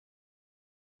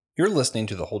You're listening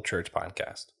to the Whole Church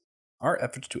Podcast. Our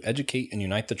efforts to educate and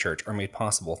unite the church are made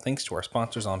possible thanks to our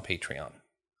sponsors on Patreon.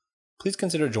 Please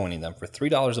consider joining them for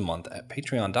 $3 a month at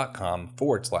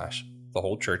patreon.com/The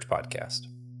Whole Church Podcast.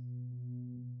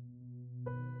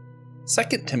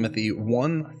 2 Timothy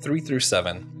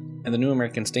 1:3-7 in the New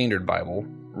American Standard Bible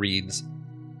reads,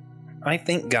 I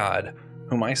thank God,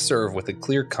 whom I serve with a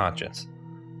clear conscience,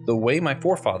 the way my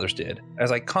forefathers did,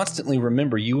 as I constantly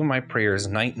remember you in my prayers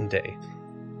night and day,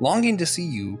 longing to see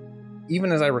you,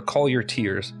 even as I recall your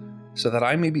tears, so that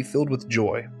I may be filled with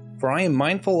joy. For I am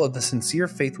mindful of the sincere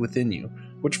faith within you,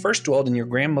 which first dwelled in your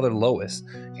grandmother Lois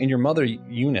and your mother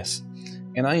Eunice,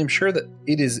 and I am sure that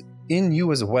it is in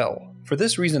you as well. For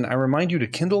this reason I remind you to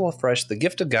kindle afresh the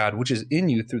gift of God which is in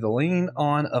you through the laying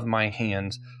on of my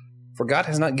hands. For God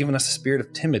has not given us a spirit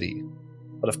of timidity,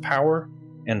 but of power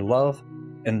and love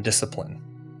and discipline.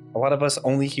 A lot of us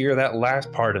only hear that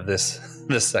last part of this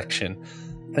section,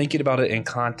 thinking about it in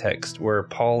context where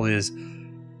Paul is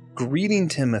greeting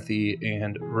Timothy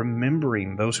and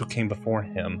remembering those who came before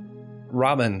him.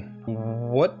 Robin,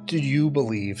 what do you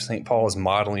believe St. Paul is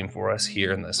modeling for us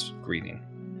here in this greeting?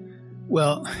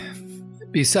 Well,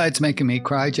 besides making me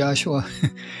cry, Joshua,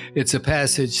 it's a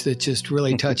passage that just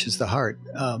really touches the heart.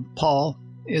 Paul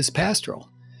is pastoral,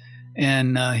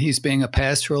 and he's being a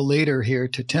pastoral leader here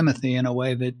to Timothy in a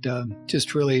way that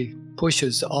just really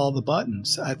pushes all the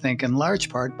buttons, I think, in large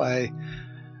part by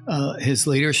his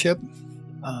leadership,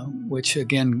 which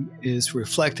again is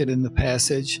reflected in the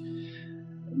passage,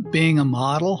 being a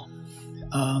model,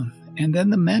 and then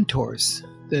the mentors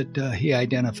that he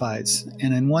identifies.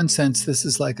 And in one sense, this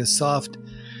is like a soft,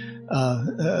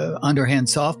 underhand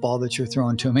softball that you're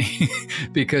throwing to me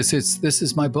because this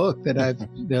is my book that I've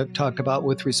talked about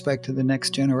with respect to the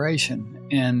next generation.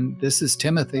 And this is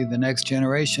Timothy, the next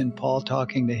generation, Paul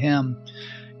talking to him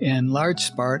in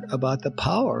large part about the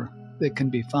power that can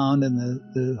be found in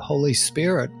the Holy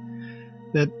Spirit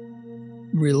that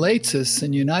relates us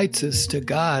and unites us to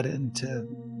God and to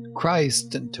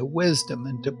Christ and to wisdom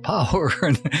and to power.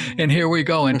 And here we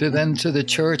go into then to the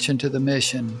church and to the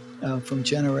mission from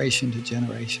generation to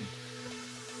generation.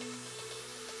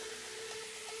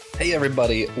 Hey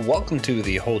everybody, welcome to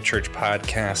the Whole Church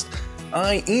Podcast.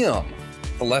 I am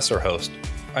the lesser host.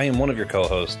 I am one of your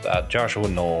co-hosts, Joshua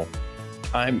Knoll.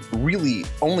 I'm really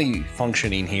only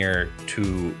functioning here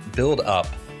to build up,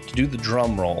 to do the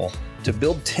drum roll, to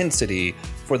build tensity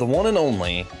for the one and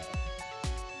only,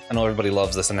 I know everybody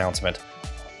loves this announcement,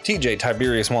 TJ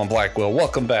Tiberius Juan Blackwell,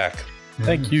 welcome back.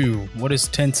 Thank you. What is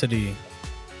tensity?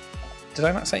 Did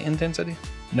I not say intensity?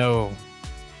 No.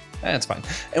 That's fine.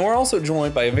 And we're also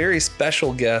joined by a very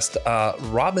special guest,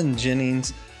 Robin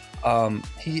Jennings.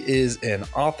 He is an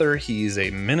author. He's a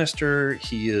minister.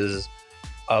 He is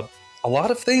a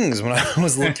lot of things when I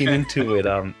was looking into it.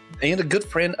 And a good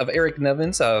friend of Eric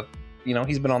Nevins.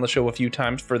 He's been on the show a few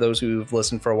times for those who've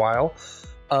listened for a while.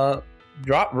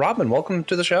 Robin, welcome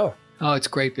to the show. Oh, it's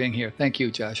great being here. Thank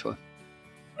you, Joshua.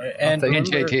 And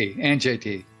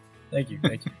JT. Thank you.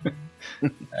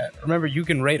 Remember, you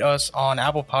can rate us on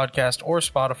Apple Podcast or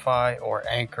Spotify or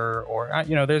Anchor or,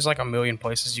 there's like a million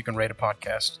places you can rate a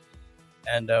podcast.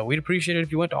 And we'd appreciate it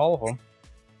if you went to all of them.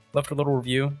 Left a little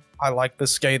review. I like the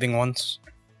scathing ones,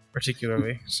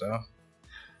 particularly. So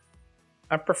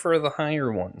I prefer the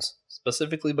higher ones,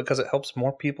 specifically because it helps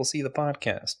more people see the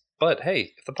podcast. But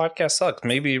hey, if the podcast sucks,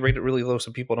 maybe rate it really low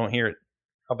so people don't hear it,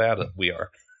 how bad we are.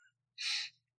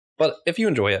 But if you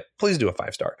enjoy it, please do a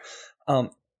 5-star. And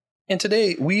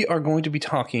today we are going to be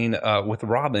talking with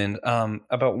Robin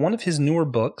about one of his newer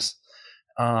books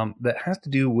that has to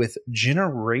do with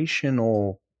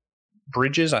generational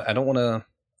bridges. I don't want to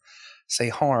say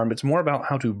harm. It's more about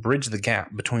how to bridge the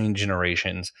gap between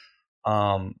generations.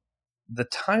 The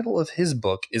title of his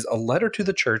book is A Letter to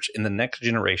the Church in the Next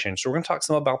Generation. So we're going to talk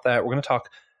some about that. We're going to talk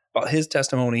about his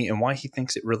testimony and why he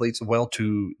thinks it relates well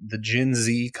to the Gen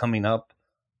Z coming up.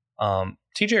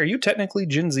 TJ, are you technically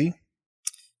Gen Z?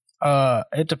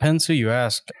 It depends who you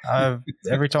ask.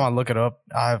 Every time I look it up,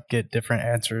 I get different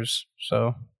answers.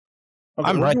 So okay,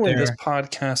 I'm right there. This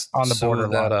podcast on the border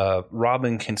that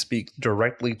Robin can speak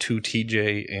directly to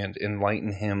TJ and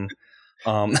enlighten him.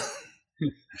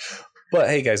 But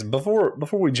hey, guys, before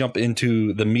we jump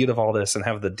into the meat of all this and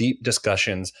have the deep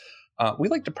discussions, we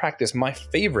like to practice my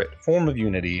favorite form of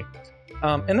unity,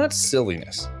 and that's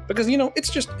silliness. Because, it's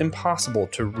just impossible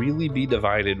to really be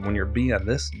divided when you're being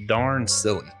this darn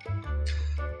silly.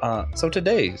 So we're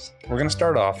going to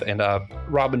start off, and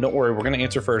Robin, don't worry, we're going to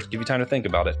answer first, give you time to think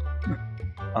about it.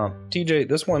 TJ,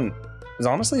 this one is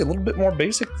honestly a little bit more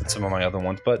basic than some of my other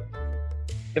ones, but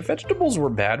if vegetables were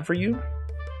bad for you,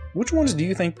 Which ones do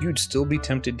you think you'd still be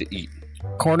tempted to eat?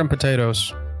 Corn and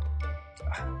potatoes.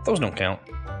 Those don't count.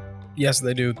 Yes,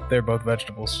 they do. They're both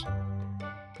vegetables.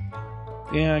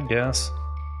 Yeah, I guess.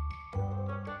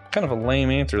 Kind of a lame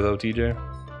answer, though, TJ.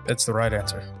 It's the right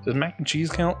answer. Does mac and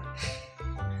cheese count?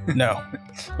 No.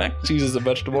 Mac and cheese is a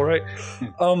vegetable, right?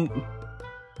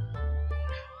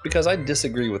 Because I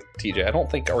disagree with TJ. I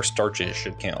don't think our starches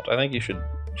should count. I think you should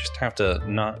just have to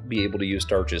not be able to use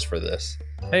starches for this.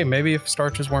 Hey, maybe if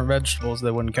starches weren't vegetables,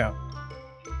 they wouldn't count.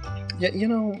 Yeah,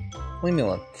 leave me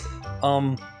alone.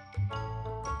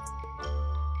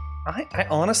 I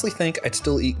honestly think I'd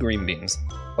still eat green beans.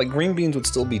 Like, green beans would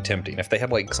still be tempting. If they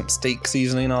had, like, some steak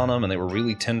seasoning on them and they were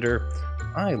really tender,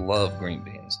 I love green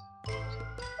beans.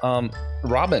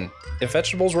 Robin, if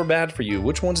vegetables were bad for you,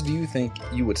 which ones do you think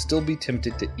you would still be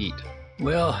tempted to eat?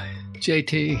 Well,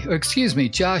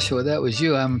 Joshua, that was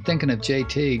you. I'm thinking of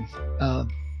JT.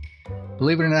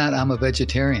 Believe it or not, I'm a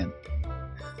vegetarian.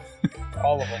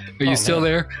 All of them. Are you still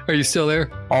there? Are you still there?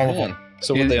 All of them.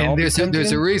 So would they all be tempting?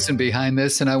 There's a reason behind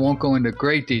this, and I won't go into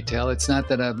great detail. It's not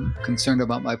that I'm concerned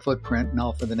about my footprint and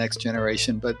all for the next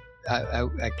generation, but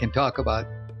I can talk about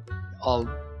all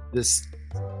this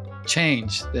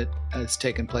change that has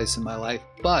taken place in my life.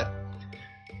 But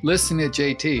listening to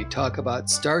JT talk about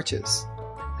starches,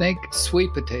 think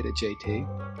sweet potato, JT.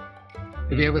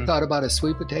 Have you ever thought about a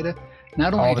sweet potato?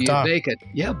 Not only do you bake it,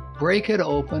 break it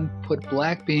open, put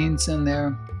black beans in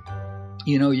there.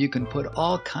 You can put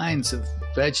all kinds of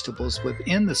vegetables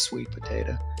within the sweet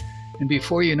potato. And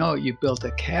before you know it, you've built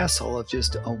a castle of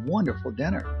just a wonderful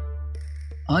dinner.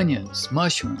 Onions,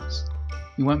 mushrooms.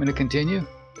 You want me to continue?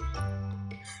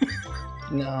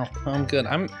 No, I'm good.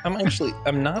 I'm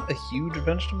not a huge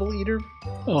vegetable eater.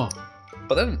 Oh.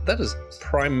 But that is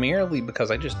primarily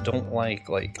because I just don't like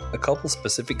a couple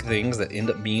specific things that end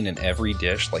up being in every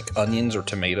dish, like onions or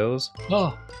tomatoes.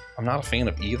 Oh. I'm not a fan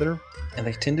of either, and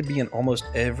they tend to be in almost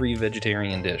every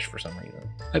vegetarian dish for some reason.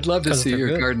 I'd love to see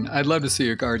your garden. I'd love to see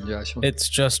your garden, Joshua. It's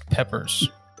just peppers.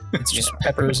 It's just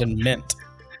peppers and mint.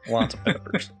 Lots of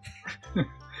peppers.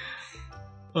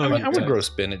 I would grow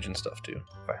spinach and stuff too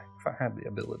if I had the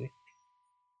ability.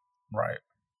 Right,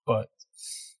 but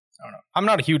I don't know. I'm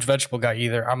not a huge vegetable guy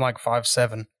either. I'm like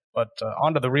 5'7". But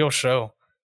onto the real show.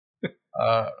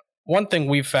 One thing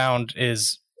we've found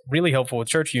is really helpful with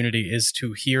church unity is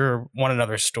to hear one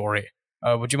another's story.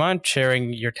 Would you mind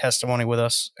sharing your testimony with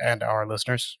us and our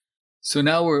listeners? So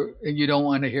now you don't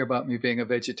want to hear about me being a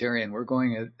vegetarian. We're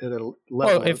going at a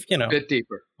level a bit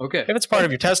deeper. Okay. If it's part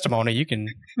of your testimony, you can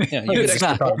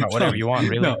talk about whatever you want,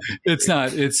 really. No, it's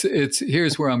not. It's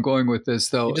here's where I'm going with this,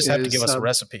 though. You just have to give us a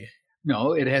recipe.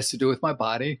 No, it has to do with my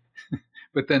body.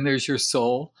 But then there's your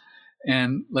soul.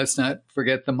 And let's not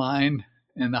forget the mind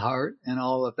and the heart and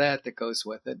all of that goes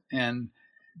with it. And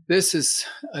this is,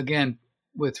 again,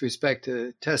 with respect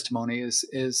to testimony, is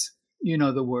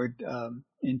the word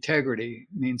integrity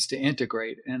means to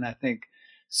integrate. And I think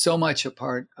so much a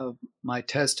part of my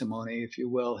testimony, if you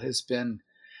will, has been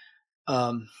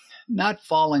not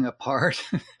falling apart.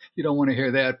 You don't want to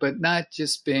hear that, but not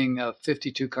just being a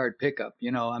 52 card pickup,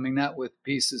 not with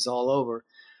pieces all over,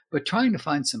 but trying to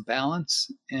find some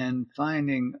balance and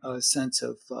finding a sense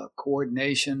of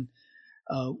coordination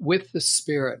with the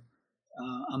Spirit.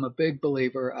 I'm a big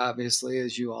believer, obviously,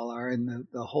 as you all are, in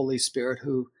the Holy Spirit,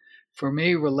 who, for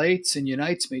me, relates and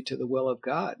unites me to the will of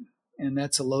God. And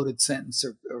that's a loaded sentence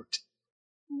or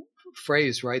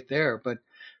phrase right there. But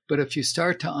if you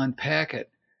start to unpack it,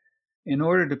 in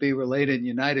order to be related and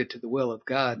united to the will of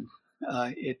God,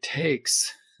 it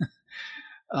takes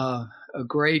a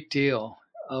great deal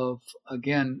of,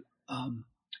 again,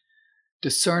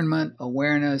 discernment,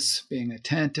 awareness, being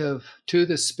attentive to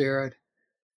the Spirit,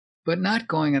 but not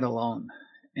going it alone.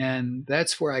 And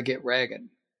that's where I get ragged.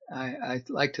 I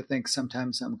like to think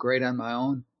sometimes I'm great on my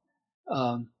own.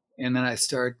 And then I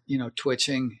start,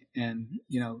 twitching and,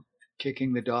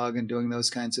 kicking the dog and doing those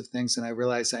kinds of things. And I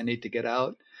realize I need to get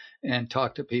out and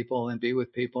talk to people and be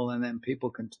with people. And then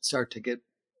people can start to get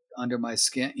under my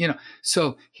skin,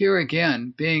 So here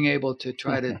again, being able to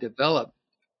try to develop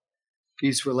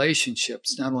these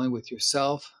relationships, not only with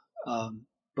yourself,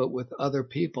 but with other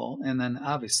people. And then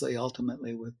obviously,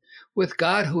 ultimately with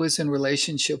God, who is in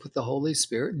relationship with the Holy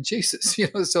Spirit and Jesus,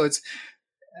 so it's,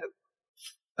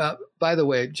 by the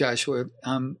way, Joshua,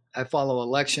 I follow a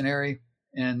lectionary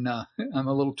and I'm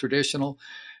a little traditional.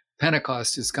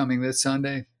 Pentecost is coming this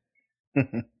Sunday,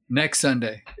 next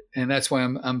Sunday. And that's why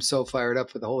I'm so fired up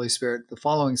for the Holy Spirit. The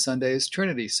following Sunday is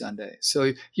Trinity Sunday.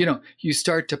 So, you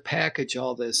start to package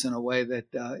all this in a way that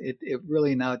it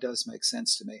really now does make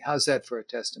sense to me. How's that for a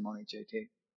testimony, JT?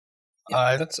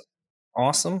 That's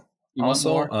awesome. You want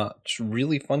Also, more? it's a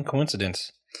really fun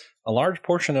coincidence. A large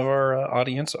portion of our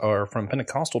audience are from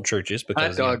Pentecostal churches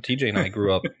because TJ and I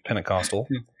grew up Pentecostal.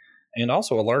 And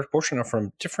also a large portion are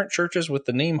from different churches with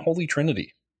the name Holy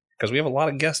Trinity, because we have a lot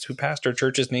of guests who pastor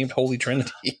churches named Holy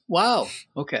Trinity. Wow.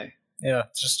 Okay. Yeah,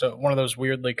 it's just one of those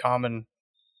weirdly common,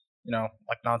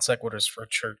 like non sequiturs for a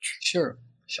church. Sure.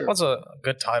 That's a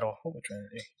good title, Holy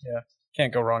Trinity. Yeah,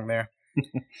 can't go wrong there.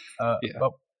 Yeah.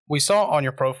 But we saw on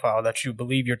your profile that you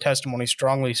believe your testimony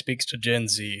strongly speaks to Gen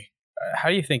Z. How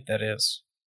do you think that is?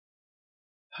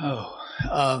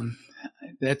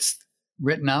 That's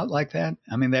written out like that.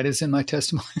 I mean, that is in my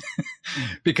testimony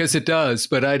because it does,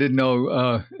 but I didn't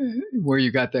know where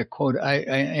you got that quote.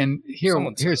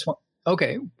 Here's one.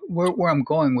 Okay, where I'm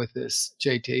going with this,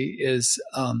 JT, is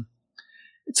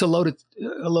it's a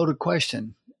loaded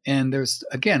question, and there's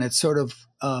again, it's sort of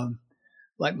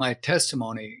like my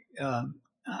testimony.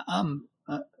 I'm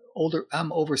older.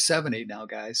 I'm over 70 now,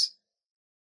 guys.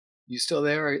 You still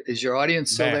there? Is your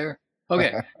audience still there?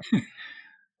 Okay.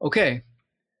 Okay.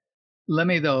 Let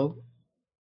me, though,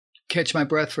 catch my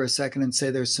breath for a second and say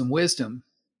there's some wisdom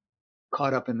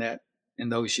caught up in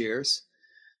those years,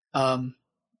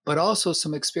 but also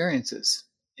some experiences.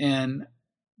 And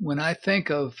when I think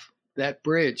of that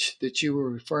bridge that you were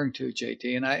referring to,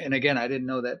 JT, and again, I didn't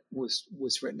know that was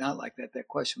written out like that. That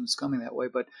question was coming that way.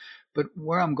 But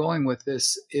where I'm going with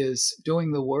this is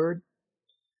doing the word.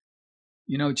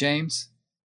 James,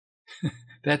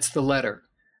 that's the letter.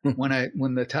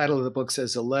 When the title of the book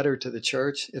says a letter to the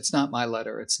church, it's not my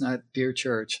letter. It's not Dear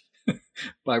Church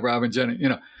by Robin Jennings.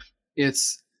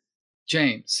 It's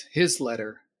James, his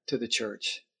letter to the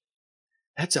church.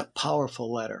 That's a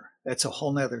powerful letter. That's a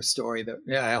whole nother story that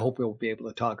I hope we'll be able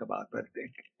to talk about. But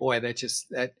boy,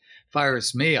 that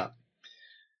fires me up.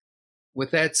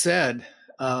 With that said,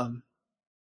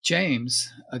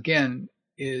 James again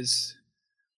is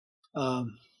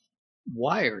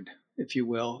wired, if you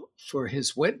will, for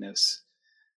his witness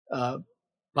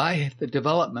by the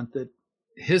development that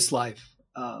his life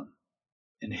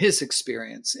and his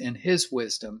experience and his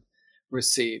wisdom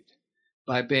received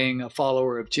by being a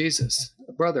follower of Jesus,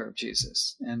 a brother of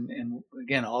Jesus. And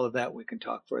again, all of that we can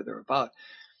talk further about.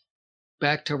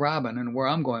 Back to Robin, and where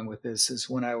I'm going with this is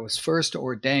when I was first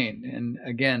ordained. And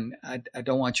again, I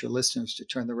don't want your listeners to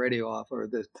turn the radio off or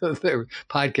the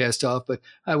podcast off, but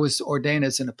I was ordained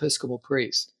as an Episcopal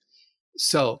priest.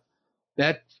 So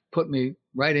that put me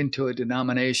right into a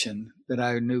denomination that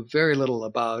I knew very little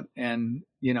about. And,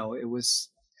 it was,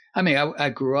 I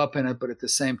grew up in it, but at the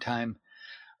same time,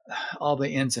 all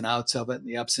the ins and outs of it and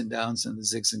the ups and downs and the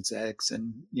zigs and zags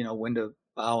and, when to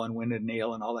bow and when to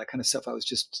kneel and all that kind of stuff, I was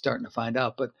just starting to find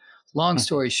out. But long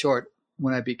story short,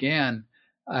 when I began,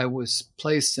 I was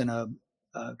placed in a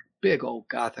big old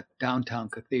Gothic downtown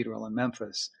cathedral in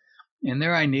Memphis. And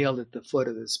there I kneeled at the foot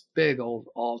of this big old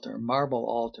altar, marble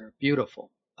altar,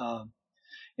 beautiful.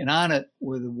 And on it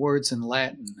were the words in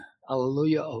Latin,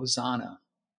 Alleluia, Hosanna.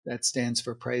 That stands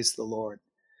for Praise the Lord.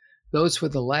 Those were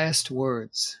the last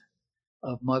words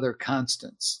of Mother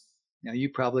Constance. Now, you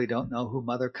probably don't know who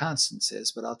Mother Constance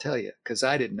is, but I'll tell you, because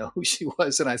I didn't know who she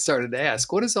was, and I started to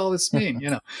ask, what does all this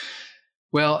mean?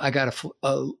 Well, I got a full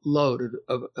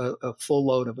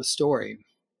load of a story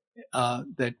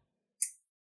that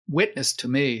witnessed to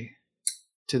me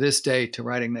to this day to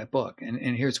writing that book. And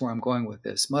here's where I'm going with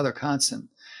this. Mother Constance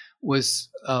was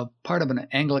part of an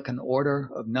Anglican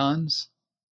order of nuns.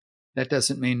 That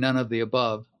doesn't mean none of the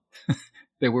above.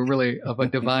 They were really of a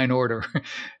divine order.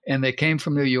 And they came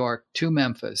from New York to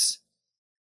Memphis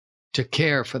to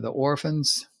care for the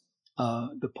orphans,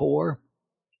 the poor,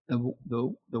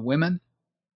 the women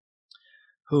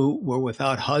who were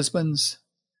without husbands,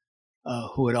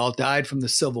 who had all died from the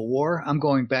Civil War. I'm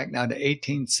going back now to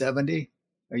 1870.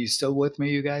 Are you still with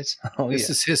me, you guys? This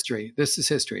is history. This is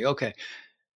history. Okay.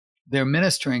 They're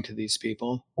ministering to these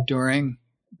people during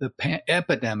the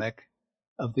epidemic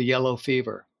of the yellow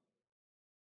fever.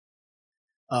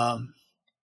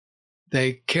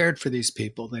 They cared for these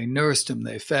people. They nursed them.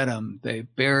 They fed them. They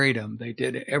buried them. They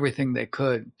did everything they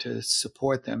could to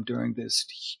support them during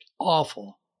this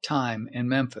awful time in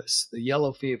Memphis, the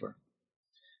yellow fever,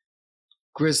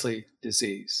 grizzly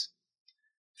disease.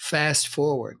 Fast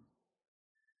forward,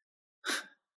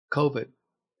 COVID.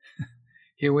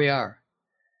 Here we are.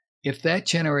 If that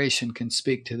generation can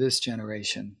speak to this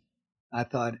generation, I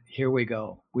thought, here we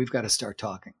go. We've got to start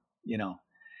talking,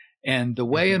 And the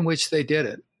way in which they did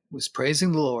it was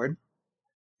praising the Lord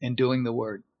and doing the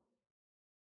word.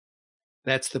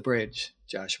 That's the bridge,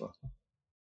 Joshua.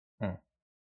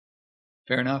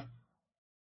 Fair enough?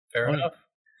 Fair enough.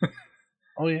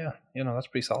 Oh, yeah. That's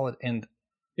pretty solid. And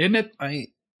isn't it?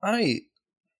 I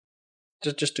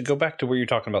just to go back to where you're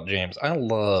talking about James, I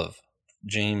love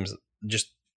James,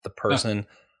 just the person.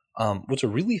 What's a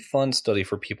really fun study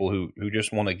for people who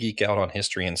just want to geek out on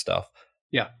history and stuff.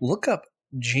 Yeah. Look up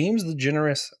James the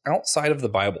Generous outside of the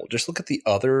Bible. Just look at the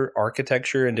other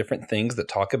architecture and different things that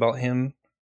talk about him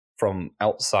from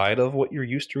outside of what you're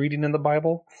used to reading in the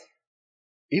Bible.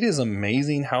 It is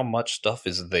amazing how much stuff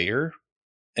is there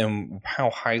and how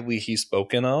highly he's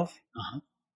spoken of. Uh-huh.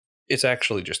 It's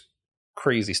actually just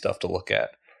crazy stuff to look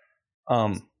at.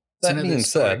 That being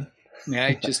said, may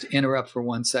I just interrupt for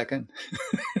 1 second?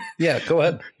 Yeah, go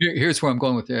ahead. Here's where I'm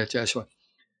going with that, Joshua.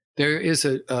 There is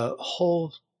a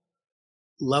whole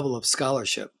level of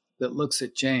scholarship that looks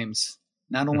at James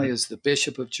not only as the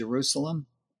Bishop of Jerusalem,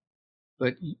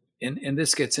 but and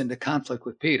this gets into conflict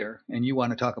with Peter, and you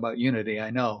want to talk about unity,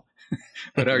 I know.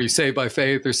 But are you saved by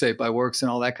faith or saved by works and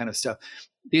all that kind of stuff?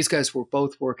 These guys were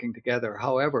both working together.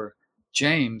 However,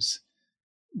 James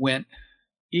went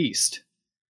east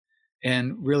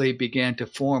and really began to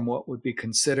form what would be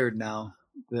considered now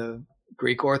the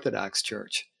Greek Orthodox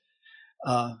Church.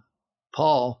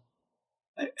 Paul,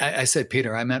 I said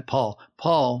Peter, I meant Paul.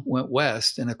 Paul went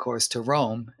west and, of course, to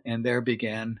Rome, and there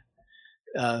began,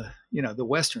 the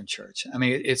Western Church. I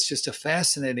mean, it's just a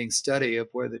fascinating study of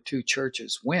where the two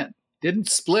churches went. Didn't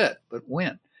split, but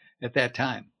went at that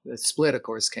time. The split, of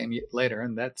course, came later,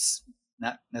 and that's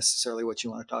not necessarily what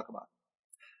you want to talk about.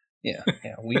 Yeah.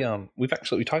 We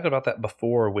talked about that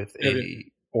before with a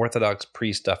Orthodox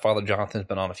priest. Father Jonathan's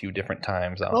been on a few different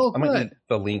times. I might leave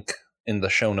the link in the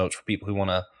show notes for people who want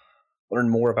to learn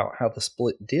more about how the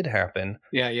split did happen.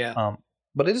 Yeah.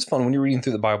 But it is fun when you're reading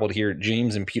through the Bible to hear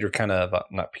James and Peter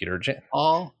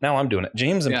Paul. Now I'm doing it.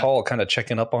 James and Paul kind of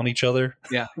checking up on each other.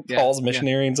 Yeah. Paul's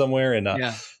missionary in somewhere, and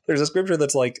there's a scripture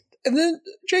that's like, and then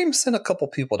James sent a couple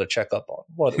people to check up on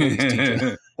what he's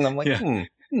teaching, and I'm like,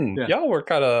 y'all were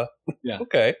kind of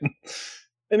okay.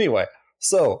 Anyway,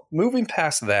 so moving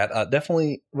past that,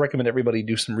 definitely recommend everybody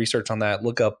do some research on that.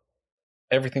 Look up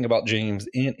everything about James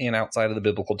in and outside of the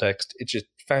biblical text. It's just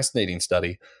a fascinating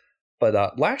study.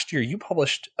 But last year, you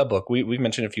published a book. We've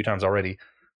mentioned it a few times already.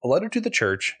 A Letter to the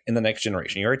Church in the Next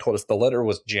Generation. You already told us the letter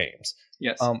was James.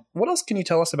 Yes. What else can you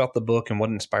tell us about the book and what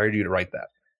inspired you to write that?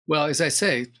 Well, as I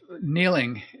say,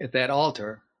 kneeling at that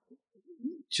altar,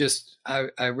 just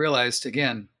I realized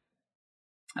again,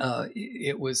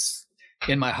 it was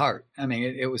in my heart. I mean,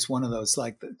 it was one of those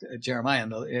like Jeremiah.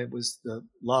 It was the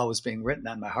law was being written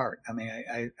on my heart. I mean,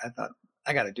 I thought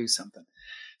I got to do something.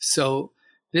 So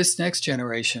this next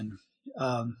generation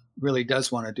really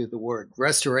does want to do the word.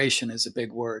 Restoration is a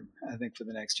big word, I think, for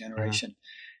the next generation.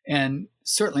 Mm-hmm. And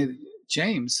certainly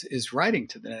James is writing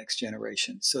to the next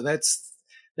generation. So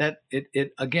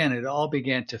it all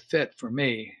began to fit for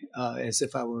me as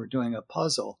if I were doing a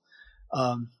puzzle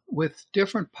with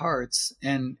different parts.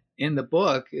 And in the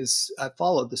book I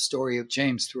followed the story of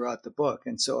James throughout the book.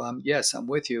 And so I'm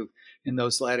with you in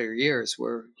those latter years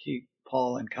where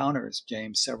Paul encounters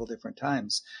James several different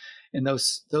times. In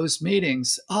those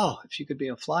meetings, if you could be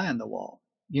a fly on the wall,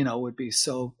 would be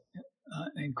so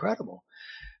incredible.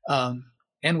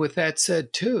 And with that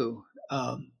said, too,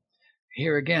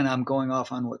 here again, I'm going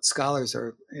off on what scholars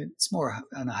are. It's more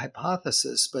on a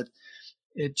hypothesis, but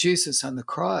Jesus on the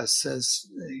cross says,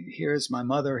 "Here's my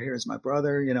mother, here's my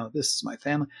brother. This is my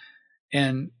family."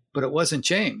 But it wasn't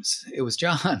James; it was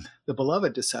John, the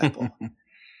beloved disciple.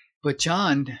 But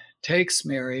John takes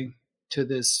Mary to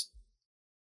this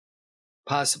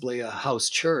possibly a house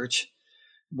church.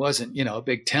 It wasn't, a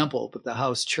big temple, but the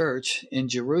house church in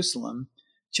Jerusalem.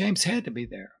 James had to be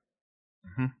there.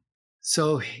 Mm-hmm.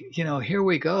 So, here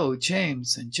we go,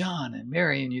 James and John and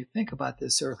Mary, and you think about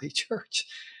this early church.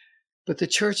 But the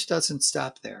church doesn't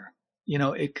stop there.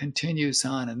 It continues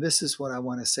on. And this is what I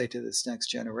want to say to this next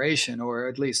generation, or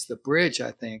at least the bridge,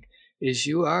 I think, is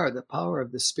the power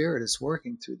of the Spirit is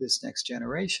working through this next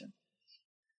generation.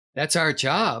 That's our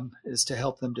job, is to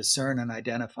help them discern and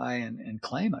identify and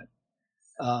claim it.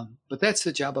 But that's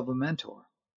the job of a mentor,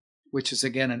 which is,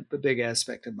 again, a big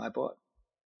aspect of my book.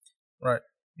 Right.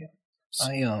 Yeah.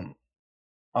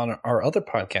 On our other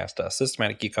podcast,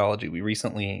 Systematic Ecology, we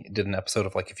recently did an episode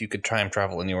of if you could time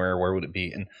travel anywhere, where would it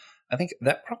be? And I think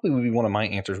that probably would be one of my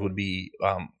answers would be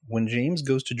when James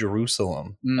goes to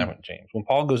Jerusalem. When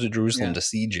Paul goes to Jerusalem to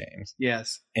see James.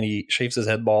 Yes. And he shaves his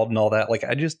head bald and all that.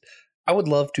 I would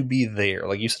love to be there.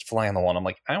 Like you said, fly on the wall. I'm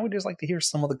I would just like to hear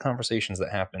some of the conversations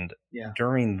that happened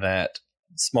during that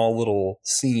small little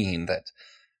scene that,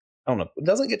 I don't know, it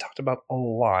doesn't get talked about a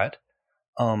lot.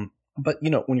 But, you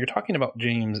know, when you're talking about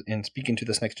James and speaking to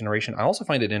this next generation, I also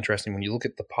find it interesting when you look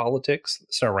at the politics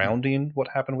surrounding what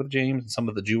happened with James and some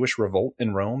of the Jewish revolt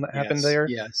in Rome that happened there.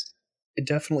 Yes. It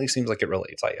definitely seems like it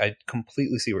relates. I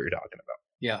completely see what you're talking about.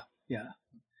 Yeah. Yeah.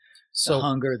 So The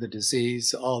hunger, the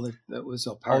disease, all that was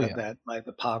a part of that, like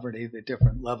the poverty, the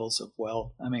different levels of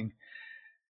wealth. I mean,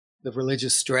 the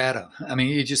religious strata. I mean,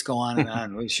 you just go on and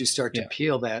on. Once you start to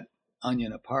peel that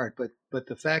onion apart. But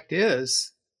the fact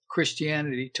is,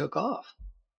 Christianity took off.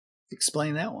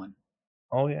 Explain that one.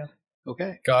 Oh, yeah.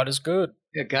 Okay. God is good.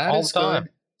 Yeah, God all is the time.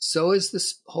 good. So is the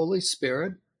Holy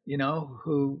Spirit, you know,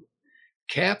 who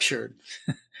captured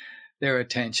their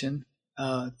attention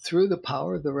through the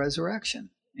power of the resurrection.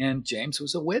 And James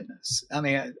was a witness. I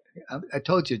mean, I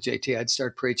told you, JT, I'd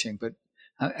start preaching, but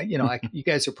you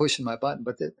guys are pushing my button.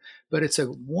 But it's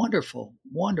a wonderful,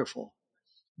 wonderful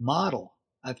model,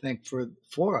 I think,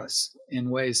 for us in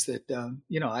ways that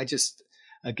I just,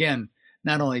 again,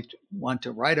 not only want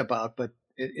to write about, but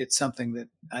it's something that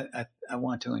I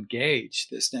want to engage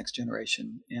this next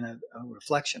generation in a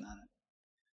reflection on it.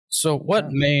 So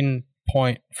what main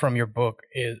point from your book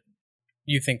is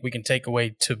you think we can take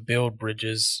away to build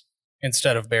bridges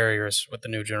instead of barriers with the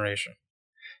new generation?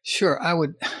 Sure. I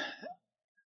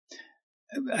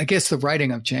guess the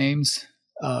writing of James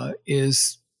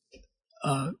is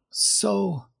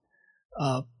so,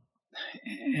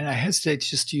 and I hesitate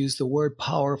just to use the word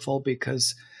powerful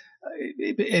because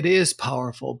it is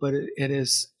powerful, but it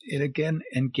is again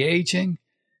engaging.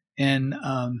 And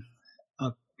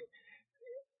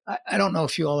I don't know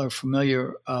if you all are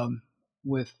familiar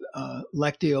with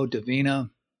Lectio Divina,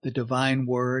 the divine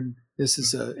word. This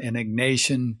is an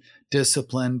Ignatian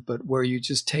discipline, but where you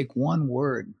just take one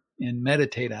word and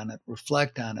meditate on it,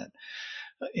 reflect on it,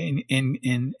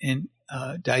 and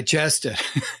digest it,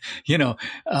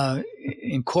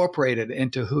 incorporate it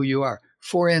into who you are.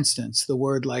 For instance, the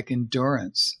word like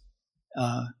endurance.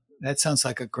 That sounds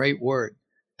like a great word,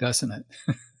 doesn't it?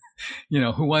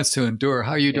 Who wants to endure?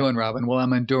 How are you doing, Robin? Well,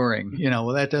 I'm enduring.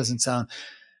 Well, that doesn't sound.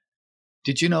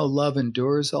 Did you know love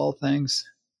endures all things?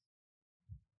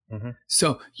 Mm-hmm.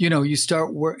 So, you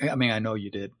start I mean, I know you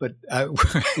did, but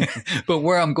but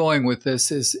where I'm going with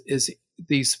this is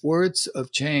these words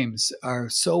of James are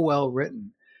so well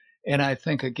written. And I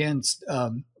think, again,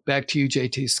 back to you,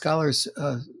 JT, scholars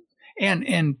and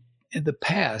in the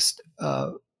past,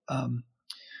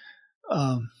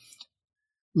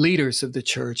 leaders of the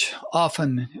church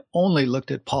often only looked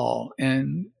at Paul,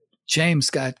 and James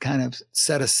got kind of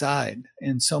set aside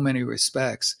in so many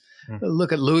respects. Mm-hmm.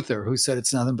 Look at Luther, who said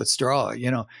it's nothing but straw,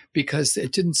 because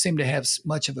it didn't seem to have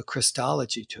much of a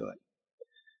Christology to it.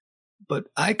 But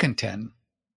I contend,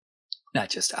 not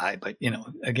just I, but,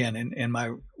 again, in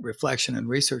my reflection and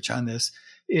research on this,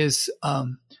 is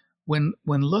when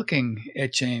looking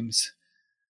at James,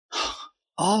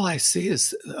 all I see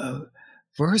is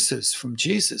verses from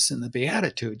Jesus in the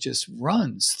Beatitude just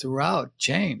runs throughout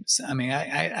James. I mean,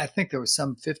 I think there were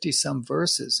some 50-some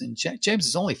verses, and James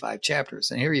is only 5 chapters,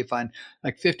 and here you find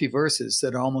like 50 verses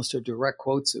that almost are direct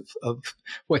quotes of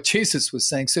what Jesus was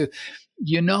saying. So,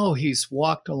 he's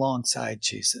walked alongside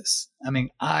Jesus. I mean,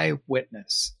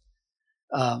 eyewitness.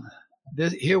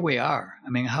 Here we are. I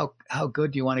mean, how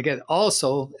good do you want to get?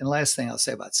 Also, and last thing I'll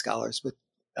say about scholars, but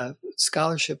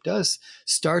scholarship does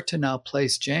start to now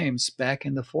place James back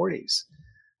in the 40s,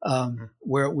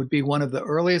 where it would be one of the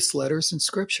earliest letters in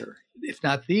Scripture, if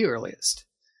not the earliest.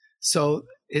 So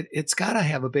it's got to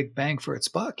have a big bang for its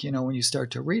buck. When you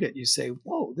start to read it, you say,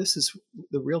 "Whoa, this is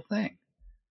the real thing."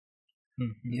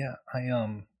 Mm-hmm. Yeah,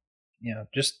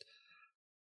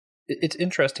 it's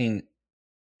interesting.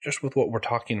 Just with what we're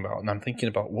talking about, and I'm thinking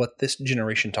about what this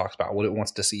generation talks about, what it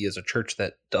wants to see is a church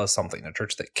that does something, a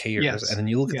church that cares. Yes. And then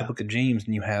you look at the book of James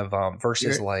and you have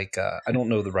verses like, I don't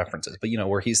know the references, but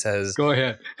where he says, go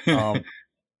ahead.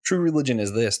 True religion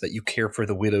is this, that you care for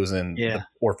the widows and the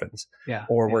orphans. Yeah.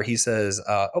 Or where he says,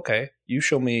 okay, you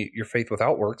show me your faith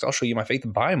without works, I'll show you my faith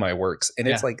by my works. And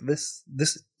it's like, this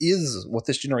is what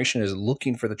this generation is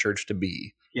looking for the church to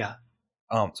be. Yeah.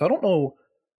 So I don't know.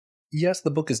 Yes,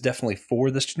 the book is definitely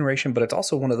for this generation, but it's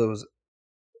also one of those,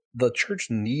 the church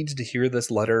needs to hear this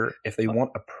letter if they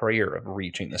want a prayer of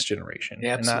reaching this generation.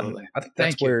 Absolutely. And I think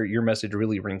that's where your message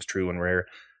really rings true, and where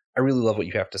I really love what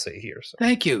you have to say here. So.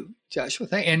 Thank you, Joshua.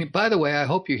 And by the way, I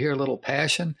hope you hear a little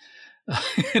passion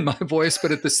in my voice,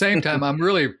 but at the same time, I'm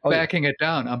really backing it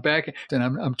down. I'm backing, and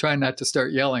I'm trying not to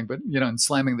start yelling, but and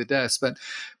slamming the desk.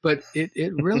 But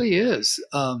it really is,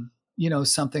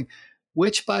 something.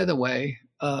 Which, by the way.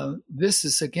 This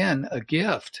is, again, a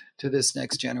gift to this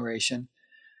next generation.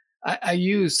 I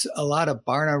use a lot of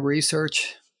Barna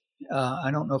research.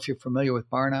 I don't know if you're familiar with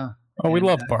Barna. Oh, we And,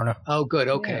 love Barna. Oh, good.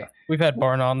 Okay. Yeah. We've had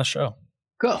Barna on the show.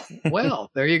 Go.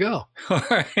 Well, there you go. All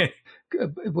right.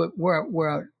 Good. But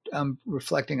where I'm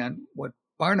reflecting on what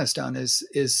Barna's done is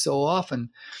so often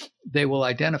they will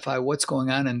identify what's going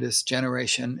on in this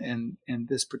generation and in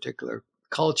this particular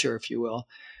culture, if you will.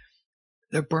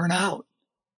 They're burnt out.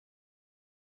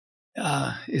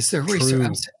 Is there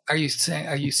research? Are you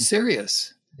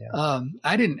serious? Yeah.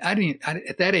 I didn't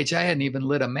at that age, I hadn't even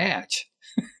lit a match,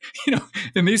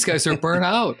 and these guys are burnt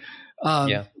out.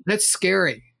 Yeah. That's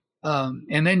scary.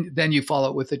 And then you follow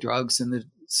it with the drugs and the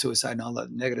suicide and all the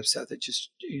negative stuff that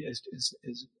just is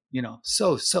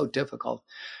so difficult.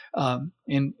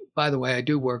 And by the way, I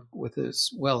do work with as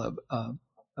well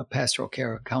a pastoral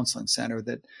care counseling center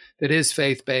that is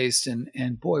faith-based,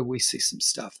 and boy, we see some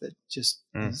stuff that just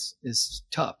is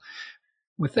tough.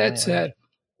 With that said,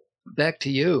 back to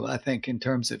you, I think in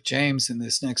terms of James and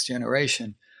this next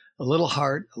generation, a little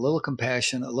heart, a little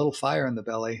compassion, a little fire in the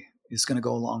belly is going to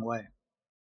go a long way.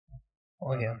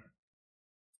 Oh, yeah.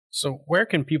 So where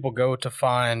can people go to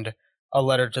find A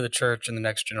Letter to the Church in the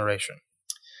Next Generation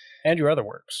and your other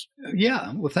works?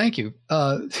 Yeah, well, thank you.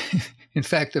 In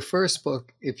fact, the first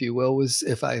book, if you will, was,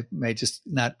 if I may just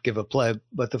not give a plug,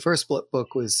 but the first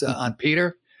book was on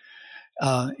Peter,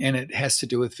 and it has to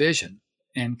do with vision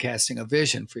and casting a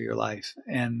vision for your life.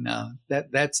 And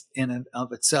that's in and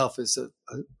of itself is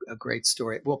a great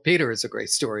story. Well, Peter is a great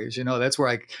story, as you know. That's where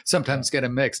I sometimes get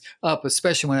them mixed up,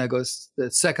 especially when I go, the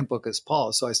second book is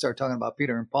Paul. So I start talking about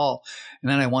Peter and Paul,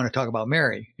 and then I want to talk about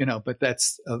Mary, but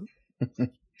that's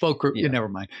folk group. Yeah. Never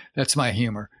mind. That's my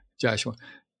humor, Joshua.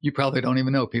 You probably don't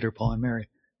even know Peter, Paul, and Mary.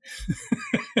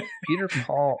 Peter,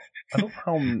 Paul, I don't know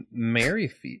how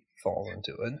Mary falls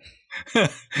into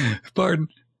it. Pardon?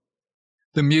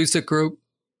 The music group.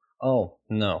 Oh,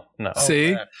 no.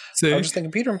 See? I was just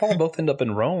thinking Peter and Paul both end up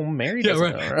in Rome. Mary Yeah,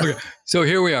 doesn't. right. Okay. So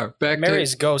here we are.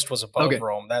 Mary's ghost was above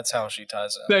Rome. That's how she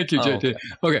ties it. Thank you, Oh, JT.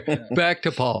 Okay. Back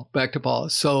to Paul.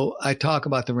 So I talk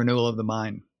about the renewal of the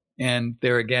mind. And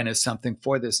there again is something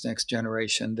for this next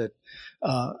generation that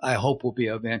I hope will be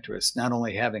of interest, not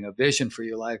only having a vision for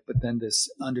your life, but then this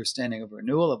understanding of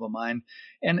renewal of a mind.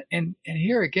 And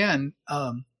here again,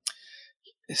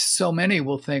 so many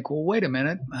will think, well, wait a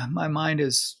minute, my mind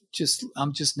is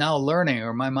I'm just now learning,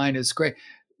 or my mind is great.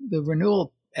 The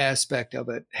renewal aspect of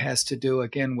it has to do,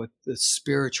 again, with the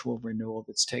spiritual renewal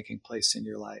that's taking place in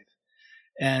your life.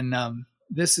 And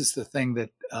this is the thing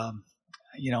that,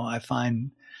 I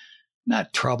find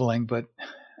not troubling, but,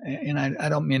 and I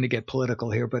don't mean to get political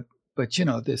here, but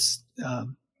this,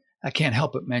 I can't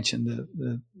help but mention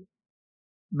the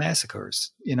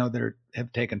massacres, that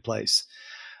have taken place.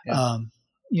 Yeah.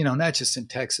 Not just in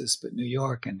Texas, but New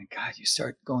York. And God, you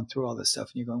start going through all this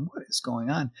stuff and you're going, what is going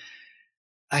on?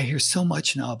 I hear so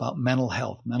much now about mental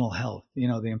health,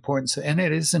 the importance, and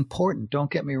it is important.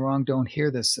 Don't get me wrong. Don't hear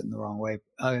this in the wrong way.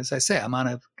 As I say, I'm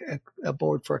on a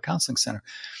board for a counseling center.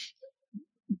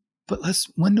 But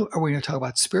when are we going to talk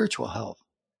about spiritual health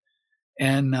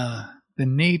and the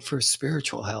need for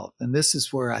spiritual health? And this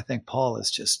is where I think Paul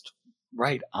is just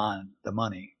right on the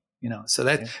money. So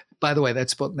that, by the way,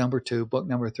 that's book number 2. Book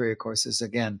number 3, of course, is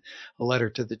again A Letter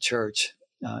to the Church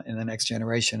in the Next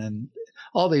Generation, and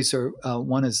all these are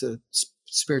one is a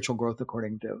spiritual growth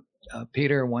according to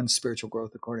Peter, one spiritual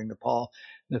growth according to Paul,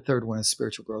 and the third one is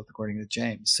spiritual growth according to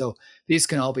James. So these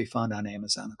can all be found on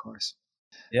Amazon, of course.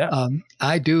 Yeah,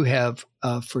 I do have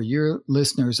for your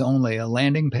listeners only a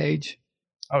landing page.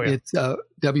 Oh yeah, it's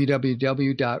www.robint,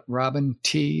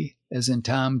 as in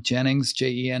Tom, Jennings,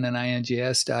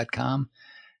 JENNINGS.com.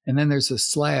 And then there's a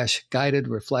 / guided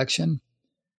reflection.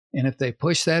 And if they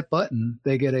push that button,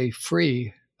 they get a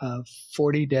free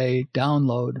 40-day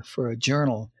download for a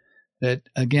journal that,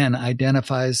 again,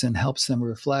 identifies and helps them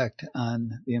reflect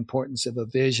on the importance of a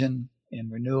vision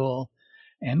and renewal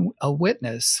and a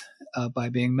witness by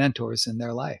being mentors in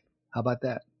their life. How about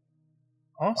that?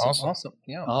 Awesome.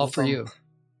 Yeah. All for you.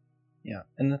 Yeah.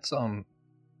 And that's,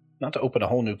 not to open a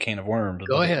whole new can of worms,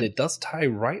 Go ahead. It does tie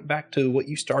right back to what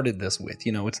you started this with.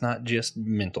 It's not just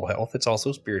mental health; it's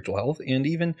also spiritual health, and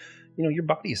even your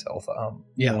body's health.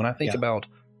 When I think about,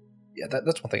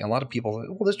 that's one thing. A lot of people,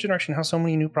 well, this generation has so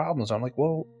many new problems. I'm like,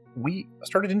 well, we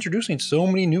started introducing so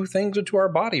many new things into our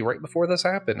body right before this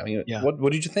happened. I mean,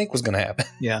 what did you think was going to happen?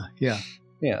 Yeah.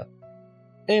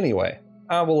 Anyway,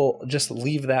 I will just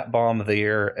leave that bomb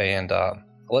there and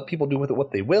let people do with it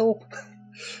what they will.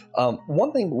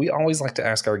 One thing we always like to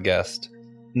ask our guest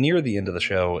near the end of the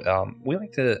show, we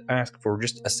like to ask for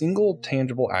just a single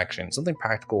tangible action, something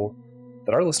practical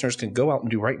that our listeners can go out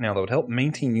and do right now that would help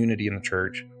maintain unity in the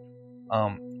church.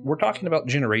 we're talking about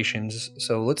generations.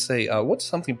 So let's say, what's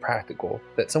something practical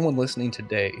that someone listening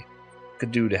today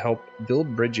could do to help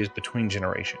build bridges between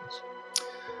generations?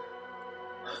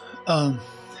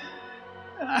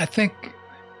 I think,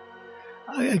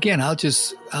 again, I'll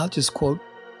just quote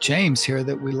James here,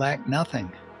 that we lack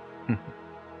nothing.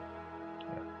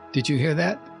 Did you hear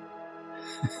that?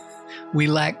 We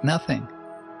lack nothing.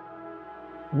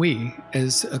 We,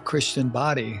 as a Christian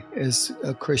body, as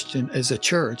a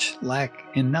church, lack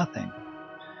in nothing.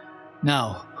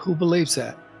 Now, who believes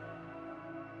that?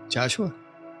 Joshua?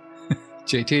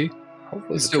 JT?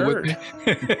 Hopefully the Still with church.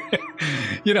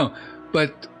 me?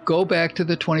 But go back to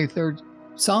the 23rd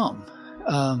Psalm.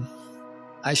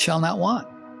 I shall not want.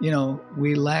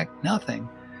 We lack nothing.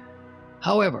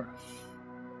 However,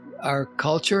 our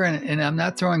culture, and I'm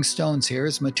not throwing stones here,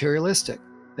 is materialistic.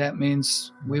 That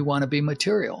means we want to be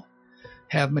material,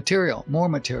 have material, more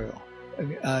material.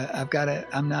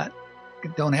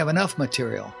 Don't have enough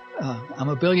material. I'm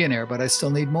a billionaire, but I still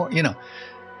need more,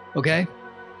 okay?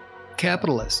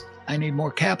 Capitalist, I need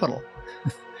more capital.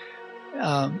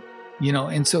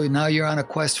 And so now you're on a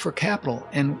quest for capital.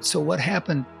 And so what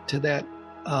happened to that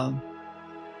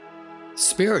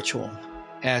spiritual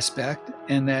aspect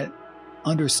and that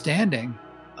understanding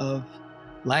of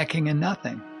lacking in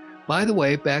nothing? By the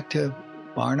way, back to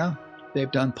Barna,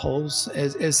 they've done polls,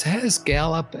 as has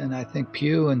Gallup and I think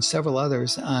Pew and several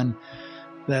others, on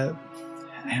and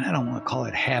I don't want to call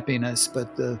it happiness,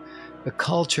 but the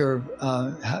culture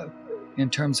in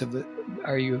terms of,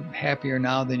 are you happier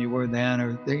now than you were then?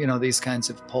 Or, these kinds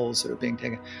of polls that are being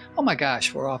taken. Oh my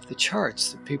gosh, we're off the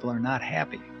charts. People are not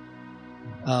happy.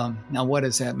 Now, what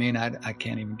does that mean? I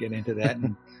can't even get into that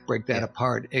and break that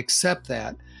apart, except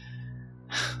that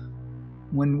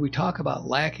when we talk about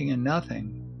lacking in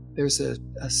nothing, there's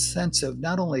a sense of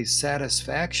not only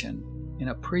satisfaction and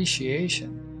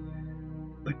appreciation,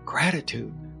 but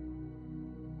gratitude.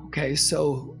 Okay,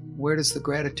 so where does the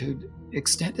gratitude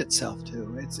extend itself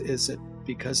to? Is it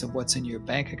because of what's in your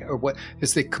bank account, or what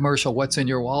is the commercial, what's in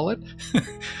your wallet?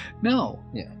 No.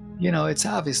 Yeah.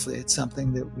 It's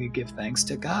something that we give thanks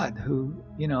to God, who,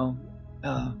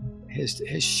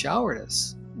 has showered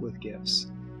us with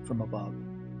gifts from above.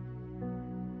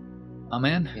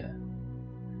 Amen.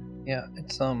 Yeah.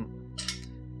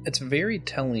 It's very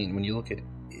telling when you look at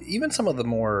even some of the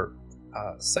more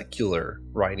secular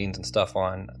writings and stuff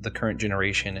on the current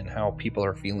generation and how people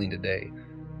are feeling today.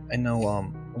 I know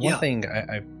one thing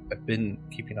I've been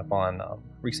keeping up on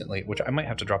recently, which I might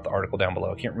have to drop the article down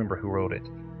below. I can't remember who wrote it,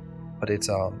 but it's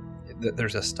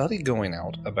there's a study going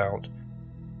out about.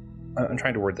 I'm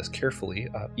trying to word this carefully.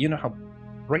 How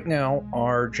right now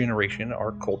our generation,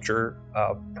 our culture,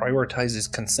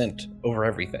 prioritizes consent over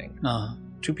everything.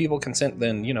 Two people consent,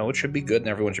 then it should be good and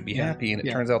everyone should be happy. And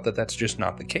it turns out that that's just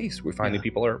not the case. We're finding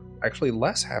people are actually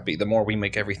less happy the more we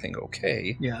make everything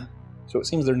okay. Yeah. So it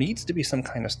seems there needs to be some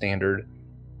kind of standard.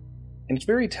 And it's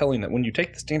very telling that when you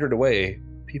take the standard away,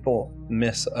 people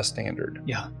miss a standard.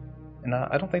 Yeah. And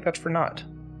I don't think that's for naught.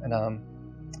 And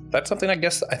that's something I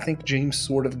think James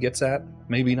sort of gets at.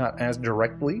 Maybe not as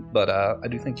directly, but I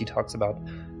do think he talks about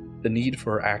the need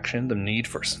for action, the need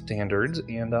for standards,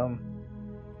 and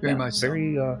very much so.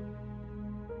 Very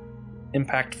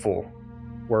impactful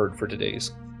word for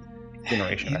today's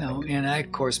generation. And I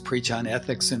of course preach on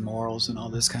ethics and morals and all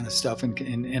this kind of stuff,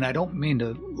 and I don't mean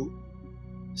to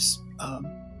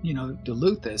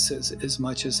dilute this as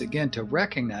much as, again, to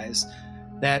recognize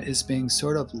that is being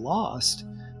sort of lost,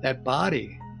 that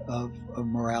body of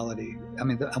morality. I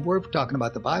mean, we're talking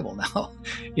about the Bible now,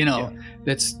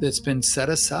 that's been set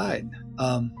aside.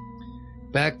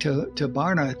 Back to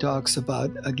Barna talks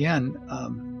about, again,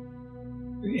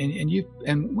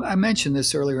 and I mentioned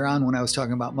this earlier on when I was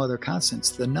talking about Mother Constance,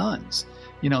 the nuns,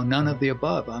 none of the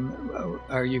above.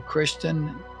 Are you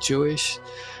Christian, Jewish,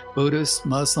 Buddhist,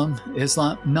 Muslim,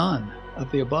 Islam? None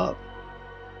of the above.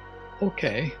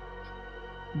 Okay,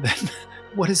 then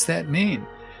what does that mean?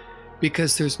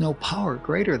 Because there's no power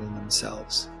greater than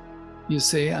themselves. You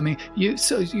see, you've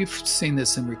seen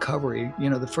this in recovery.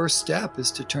 The first step is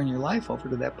to turn your life over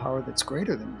to that power that's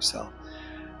greater than yourself.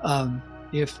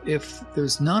 If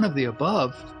there's none of the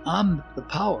above, I'm the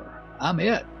power. I'm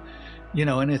it.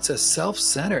 And it's a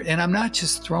self-centered. And I'm not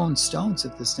just throwing stones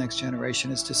at this next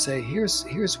generation. Is to say, here's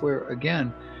where,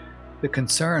 again, the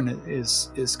concern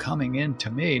is coming in to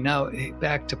me. Now,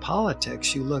 back to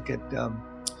politics, you look at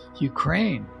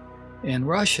Ukraine and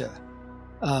Russia.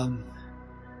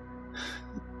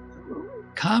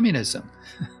 Communism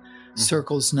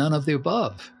circles none of the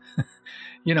above.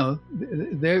 They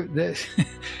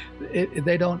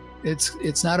don't.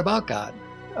 It's not about God.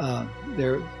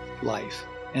 Their life.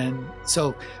 And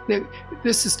so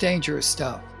this is dangerous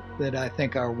stuff that I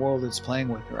think our world is playing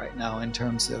with right now in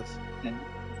terms of, and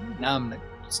now I'm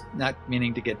not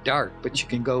meaning to get dark, but you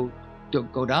can go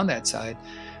down that side.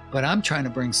 But I'm trying to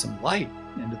bring some light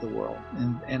into the world.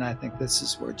 And I think this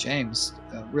is where James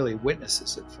really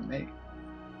witnesses it for me.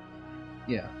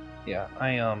 Yeah.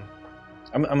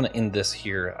 I'm going to end this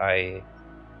here.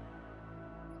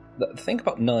 The thing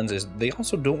about nuns is they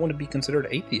also don't want to be considered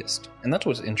atheist. And that's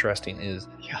what's interesting is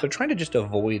they're trying to just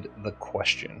avoid the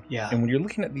question. Yeah. And when you're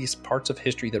looking at these parts of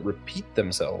history that repeat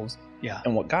themselves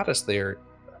and what got us there,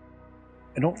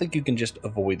 I don't think you can just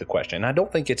avoid the question. I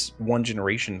don't think it's one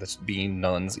generation that's being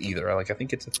nuns either. I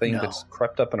think it's a thing that's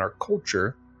crept up in our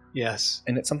culture. Yes.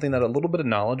 And it's something that a little bit of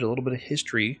knowledge, a little bit of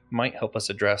history might help us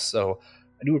address. So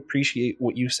I do appreciate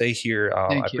what you say here.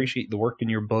 I appreciate the work in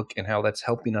your book and how that's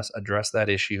helping us address that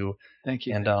issue. Thank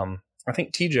you. And I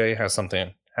think TJ has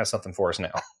something for us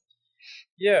now.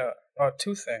 Yeah,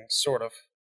 two things, sort of,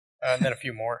 and then a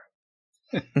few more.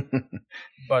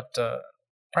 But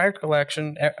practical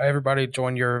action. Everybody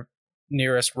join your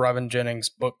nearest Robin Jennings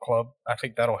book club. I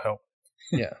think that'll help.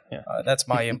 Yeah. That's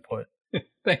my input.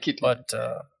 Thank you. But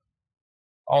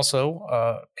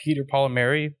also, Peter, Paul, and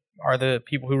Mary are the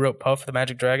people who wrote Puff the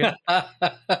Magic Dragon.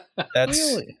 That's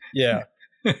really? Yeah.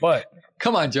 But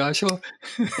come on, Joshua.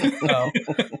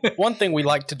 One thing we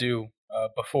like to do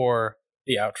before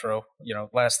the outro,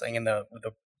 last thing in the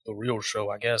real show,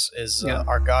 I guess, is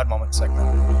our God moment segment.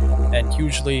 And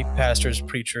usually pastors,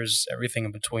 preachers, everything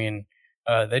in between,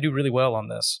 they do really well on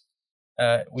this.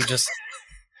 We just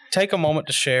take a moment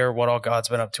to share what all God's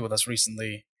been up to with us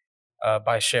recently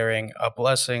by sharing a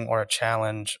blessing or a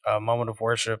challenge, a moment of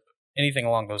worship, anything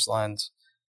along those lines.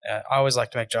 I always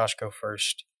like to make Josh go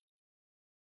first.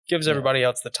 Gives everybody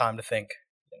else the time to think.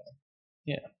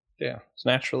 Yeah. So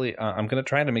naturally, I'm going to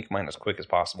try to make mine as quick as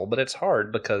possible, but it's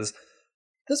hard because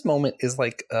this moment is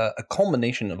like a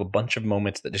culmination of a bunch of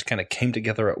moments that just kind of came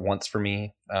together at once for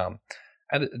me.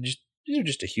 These are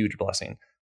just a huge blessing.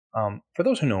 For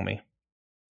those who know me,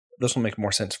 this will make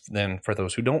more sense than for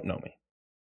those who don't know me.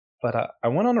 But I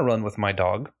went on a run with my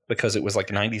dog because it was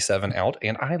like 97 out,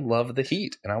 and I love the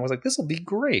heat. And I was like, this will be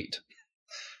great.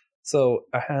 So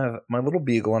I have my little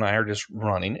beagle and I are just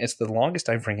running. It's the longest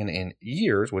I've ran in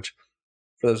years, which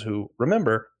for those who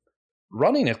remember,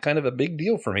 running is kind of a big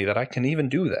deal for me that I can even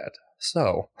do that.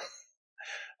 So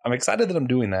I'm excited that I'm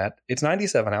doing that. It's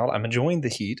 97 out. I'm enjoying the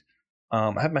heat.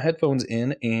 I have my headphones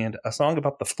in and a song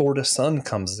about the Florida sun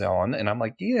comes on. And I'm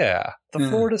like, yeah, the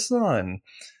Florida sun.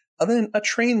 And then a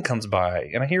train comes by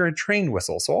and I hear a train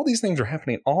whistle. So all these things are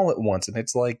happening all at once. And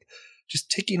it's like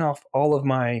just ticking off all of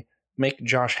my make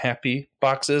Josh happy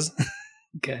boxes.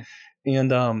 Okay.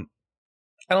 And I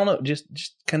don't know, just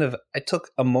kind of, I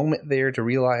took a moment there to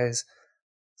realize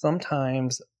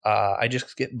sometimes I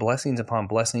just get blessings upon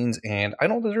blessings and I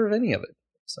don't deserve any of it.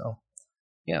 So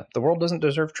yeah, the world doesn't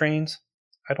deserve trains.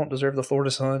 I don't deserve the Florida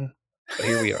sun, but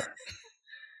here we are.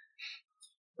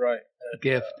 Right. A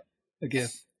gift. Yeah.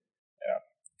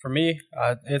 For me,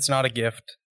 it's not a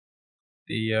gift.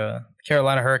 The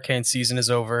Carolina hurricane season is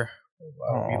over.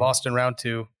 We lost in round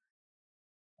 2.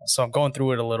 So I'm going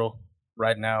through it a little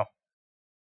right now.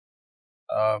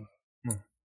 But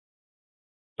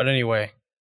anyway,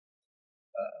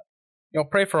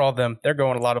 pray for all of them. They're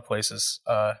going a lot of places.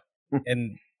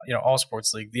 In all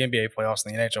sports league, the NBA playoffs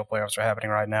and the NHL playoffs are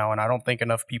happening right now, and I don't think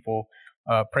enough people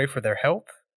pray for their health.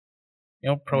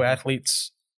 Pro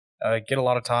athletes get a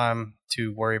lot of time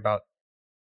to worry about,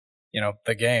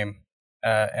 the game,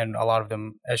 and a lot of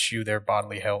them eschew their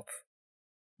bodily health.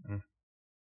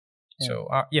 So,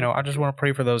 I just want to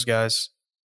pray for those guys.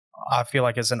 I feel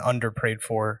like it's an under-prayed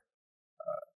for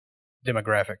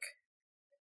demographic.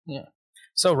 Yeah.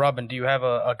 So, Robin, do you have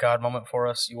a God moment for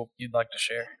us you'd like to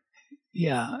share?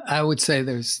 Yeah, I would say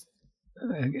there's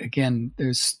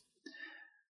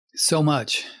so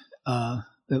much that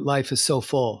life is so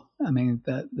full. I mean,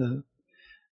 that the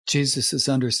Jesus'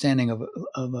 understanding of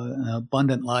an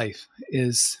abundant life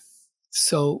is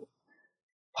so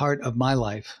part of my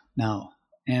life now.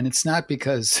 And it's not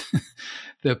because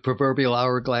the proverbial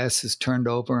hourglass is turned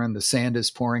over and the sand is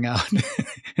pouring out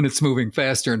and it's moving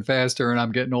faster and faster and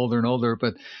I'm getting older and older,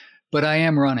 but I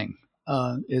am running.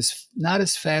 Is not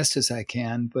as fast as I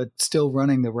can, but still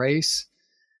running the race.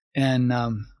 And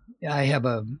I have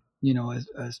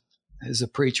as a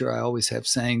preacher, I always have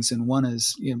sayings, and one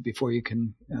is, before you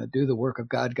can do the work of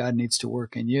God, God needs to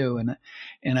work in you.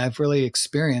 And I've really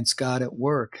experienced God at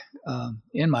work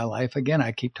in my life. Again,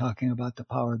 I keep talking about the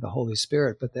power of the Holy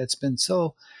Spirit, but that's been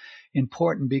so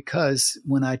important because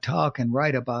when I talk and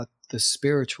write about the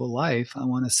spiritual life, I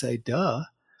want to say, duh.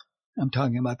 I'm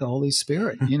talking about the Holy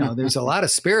Spirit. There's a lot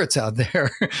of spirits out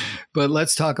there, but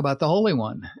let's talk about the Holy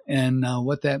One and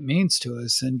what that means to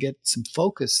us and get some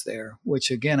focus there, which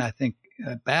again, I think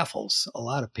baffles a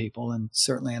lot of people, and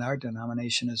certainly in our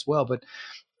denomination as well. But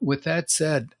with that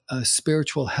said,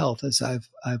 spiritual health, as I've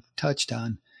touched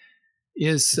on,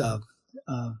 is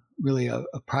really a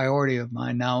priority of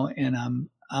mine now, and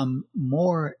I'm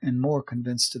more and more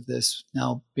convinced of this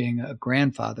now, being a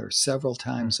grandfather several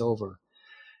times over.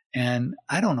 And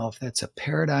I don't know if that's a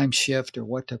paradigm shift or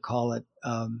what to call it.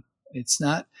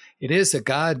 It is a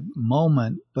God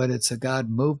moment, but it's a God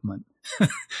movement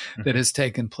that has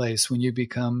taken place when you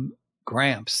become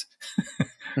Gramps,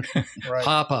 Right.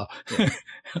 Papa,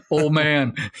 old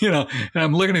man, and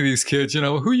I'm looking at these kids, who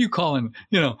are you calling,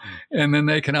 and then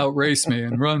they can outrace me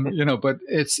and run, but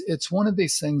it's one of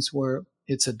these things where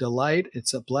it's a delight,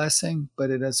 it's a blessing, but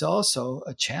it is also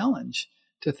a challenge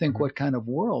to think what kind of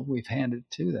world we've handed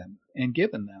to them and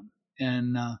given them.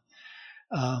 And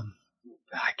I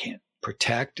can't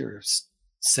protect or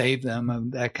save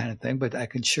them, that kind of thing, but I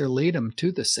can sure lead them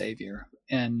to the Savior.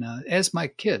 And as my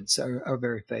kids are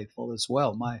very faithful as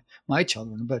well, my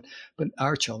children, but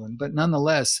our children. But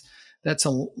nonetheless, that's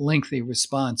a lengthy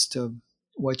response to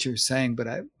what you're saying.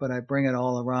 But I bring it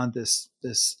all around this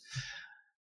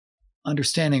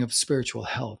understanding of spiritual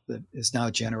health that is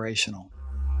now generational.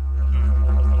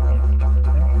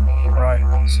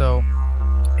 Right. So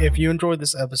if you enjoyed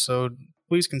this episode,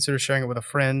 please consider sharing it with a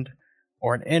friend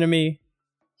or an enemy.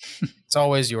 It's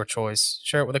always your choice.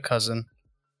 Share it with a cousin.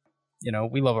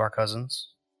 We love our cousins,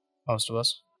 most of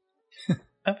us.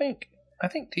 I think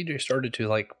TJ started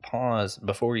to pause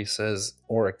before he says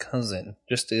or a cousin,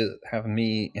 just to have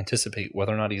me anticipate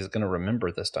whether or not he's going to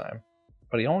remember this time.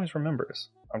 But he always remembers.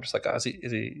 I'm just like, is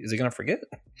he going to forget?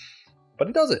 But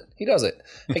he does it.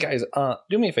 Hey guys,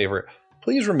 do me a favor.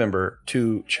 Please remember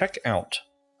to check out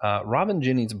Robin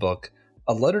Jennings' book,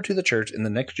 A Letter to the Church in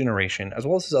the Next Generation, as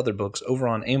well as his other books over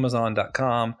on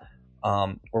Amazon.com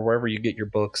or wherever you get your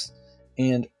books.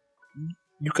 And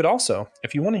you could also,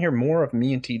 if you want to hear more of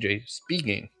me and TJ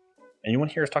speaking, and you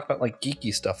want to hear us talk about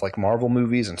geeky stuff like Marvel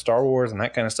movies and Star Wars and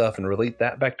that kind of stuff and relate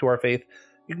that back to our faith,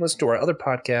 you can listen to our other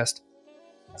podcast,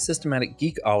 Systematic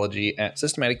Geekology, at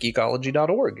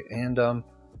systematicgeekology.org. And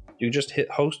you just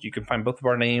hit host. You can find both of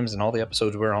our names and all the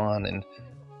episodes we're on, and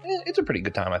it's a pretty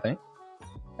good time, I think.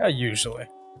 Usually.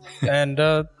 And,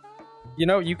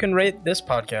 you can rate this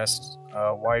podcast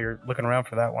while you're looking around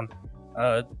for that one.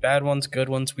 Bad ones, good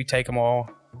ones, we take them all.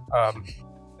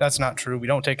 That's not true. We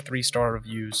don't take 3-star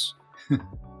reviews.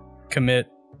 Commit.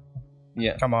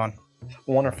 Yeah. Come on.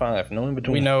 1 or 5, no in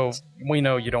between. We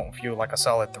know you don't feel like a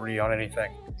solid 3 on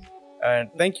anything. And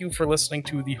thank you for listening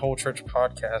to the Whole Church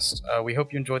podcast. We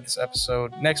hope you enjoyed this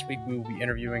episode. Next week, we will be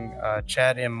interviewing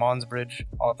Chad M. Monsbridge,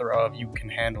 author of You Can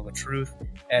Handle the Truth,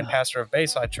 and pastor of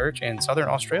Bayside Church in Southern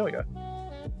Australia.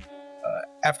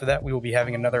 After that, we will be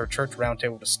having another church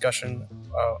roundtable discussion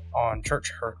on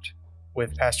church hurt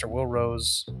with Pastor Will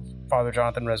Rose, Father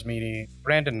Jonathan Resmini,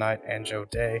 Brandon Knight, and Joe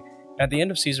Day. And at the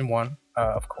end of season 1,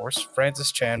 of course,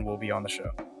 Francis Chan will be on the show.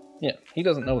 Yeah, he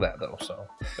doesn't know that though, so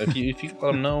if you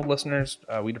let him know, listeners,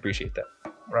 we'd appreciate that.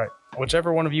 Right.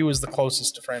 Whichever one of you is the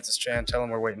closest to Francis Chan, tell him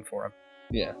we're waiting for him.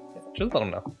 Yeah, just let him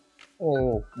know.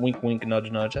 Oh, wink, wink,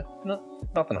 nudge, nudge. No,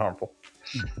 nothing harmful.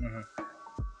 Mm-hmm.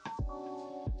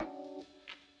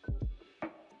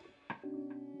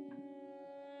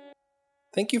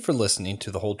 Thank you for listening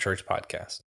to the Whole Church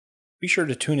podcast. Be sure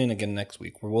to tune in again next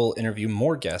week, where we'll interview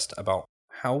more guests about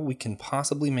how we can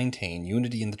possibly maintain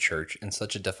unity in the church in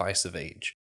such a divisive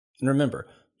age. And remember,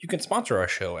 you can sponsor our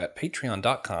show at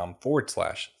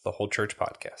patreon.com/The Whole Church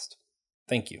Podcast.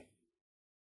 Thank you.